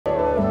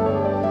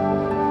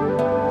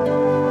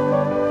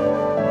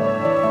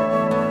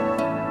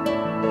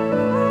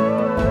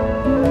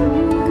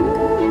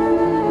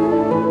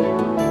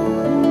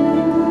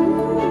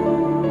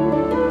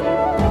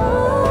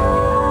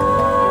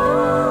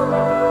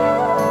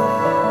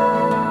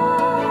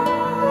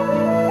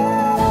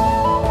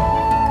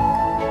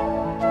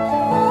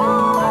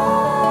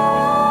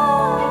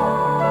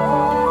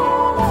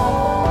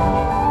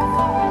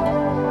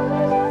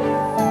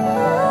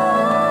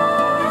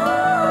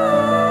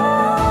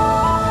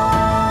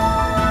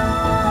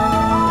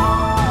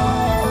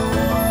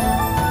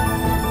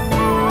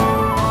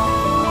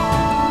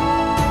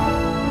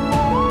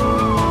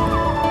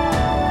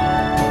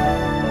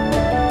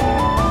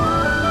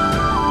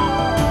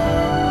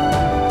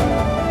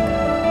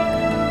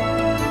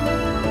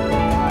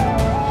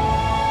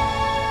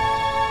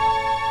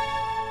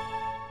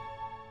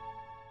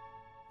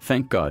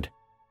Thank God.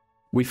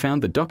 We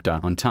found the doctor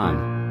on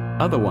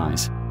time.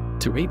 Otherwise,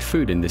 to eat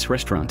food in this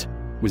restaurant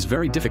was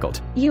very difficult.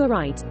 You are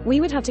right.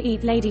 We would have to eat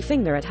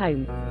ladyfinger at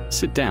home.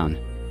 Sit down.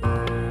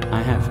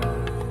 I have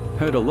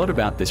heard a lot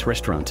about this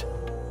restaurant.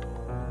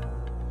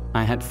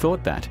 I had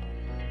thought that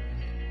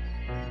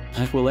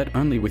I will eat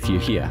only with you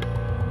here.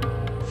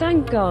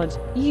 Thank God,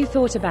 you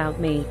thought about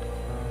me.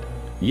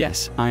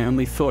 Yes, I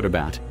only thought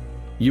about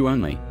you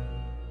only.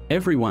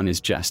 Everyone is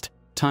just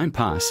time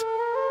pass.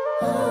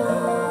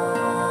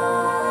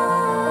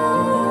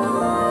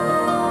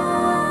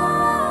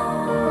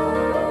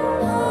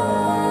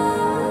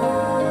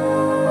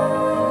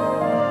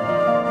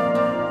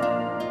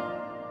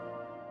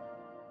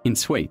 In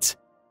sweets,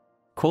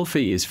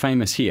 kulfi is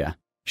famous here.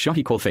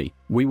 Shahi kulfi.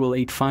 We will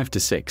eat 5 to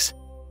 6.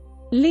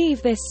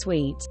 Leave this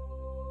sweet.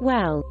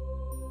 Well,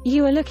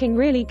 you are looking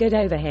really good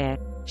over here.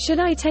 Should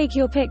I take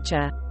your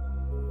picture?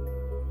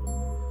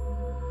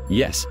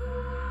 Yes.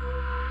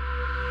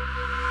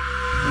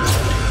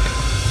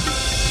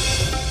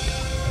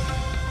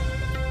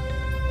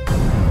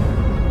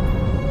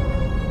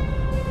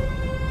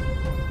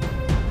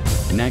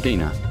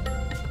 Nagina.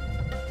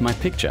 My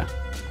picture.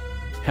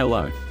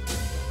 Hello.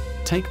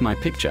 Take my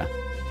picture.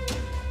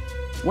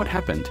 What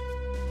happened?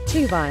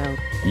 Tufail.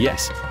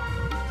 Yes.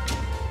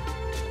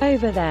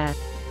 Over there.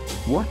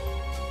 What?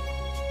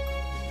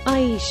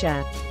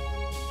 Aisha.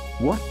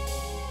 What?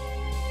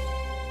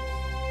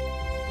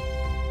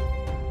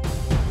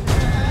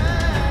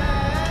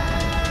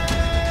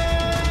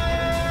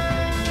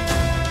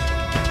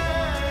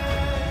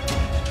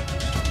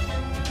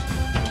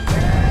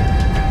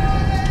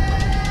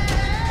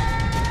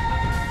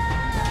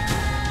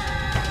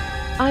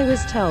 I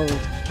was told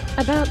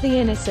about the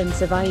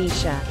innocence of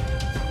Aisha.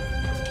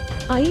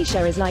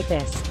 Aisha is like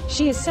this.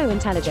 She is so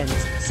intelligent,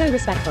 so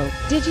respectful.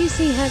 Did you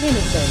see her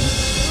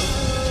innocence?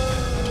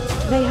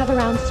 They have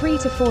around 3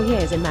 to 4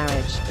 years in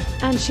marriage.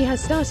 And she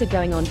has started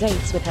going on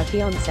dates with her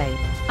fiancé.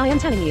 I am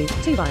telling you,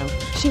 Tufail,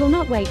 she will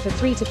not wait for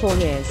 3 to 4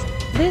 years.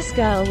 This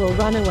girl will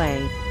run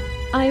away.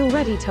 I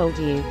already told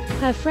you,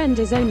 her friend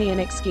is only an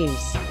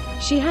excuse.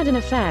 She had an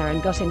affair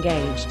and got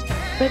engaged.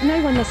 But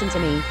no one listened to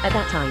me, at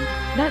that time.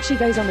 That she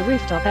goes on the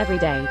rooftop every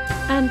day,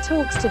 and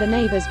talks to the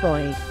neighbor's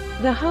boy.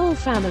 The whole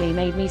family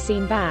made me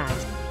seem bad.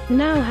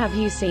 Now have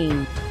you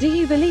seen? Do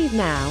you believe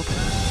now?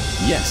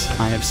 Yes,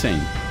 I have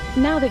seen.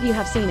 Now that you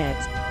have seen it,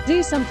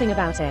 do something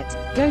about it.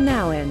 Go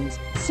now and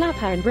slap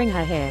her and bring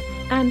her here,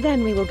 and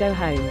then we will go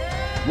home.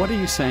 What are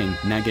you saying,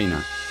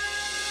 Nagina?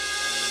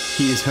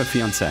 He is her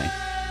fiancé.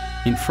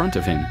 In front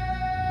of him.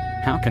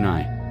 How can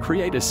I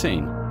create a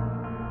scene?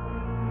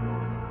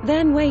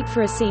 Then wait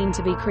for a scene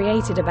to be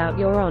created about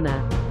your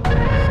honor.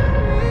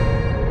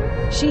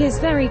 She is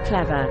very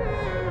clever.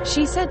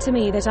 She said to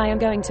me that I am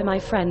going to my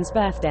friend's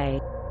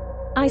birthday.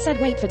 I said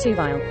wait for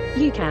Tufail.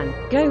 You can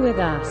go with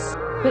us.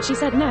 But she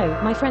said no,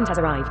 my friend has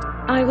arrived.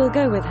 I will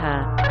go with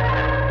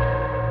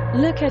her.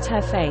 Look at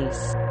her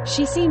face.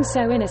 She seems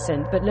so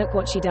innocent, but look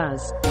what she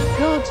does.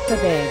 God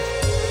forbid.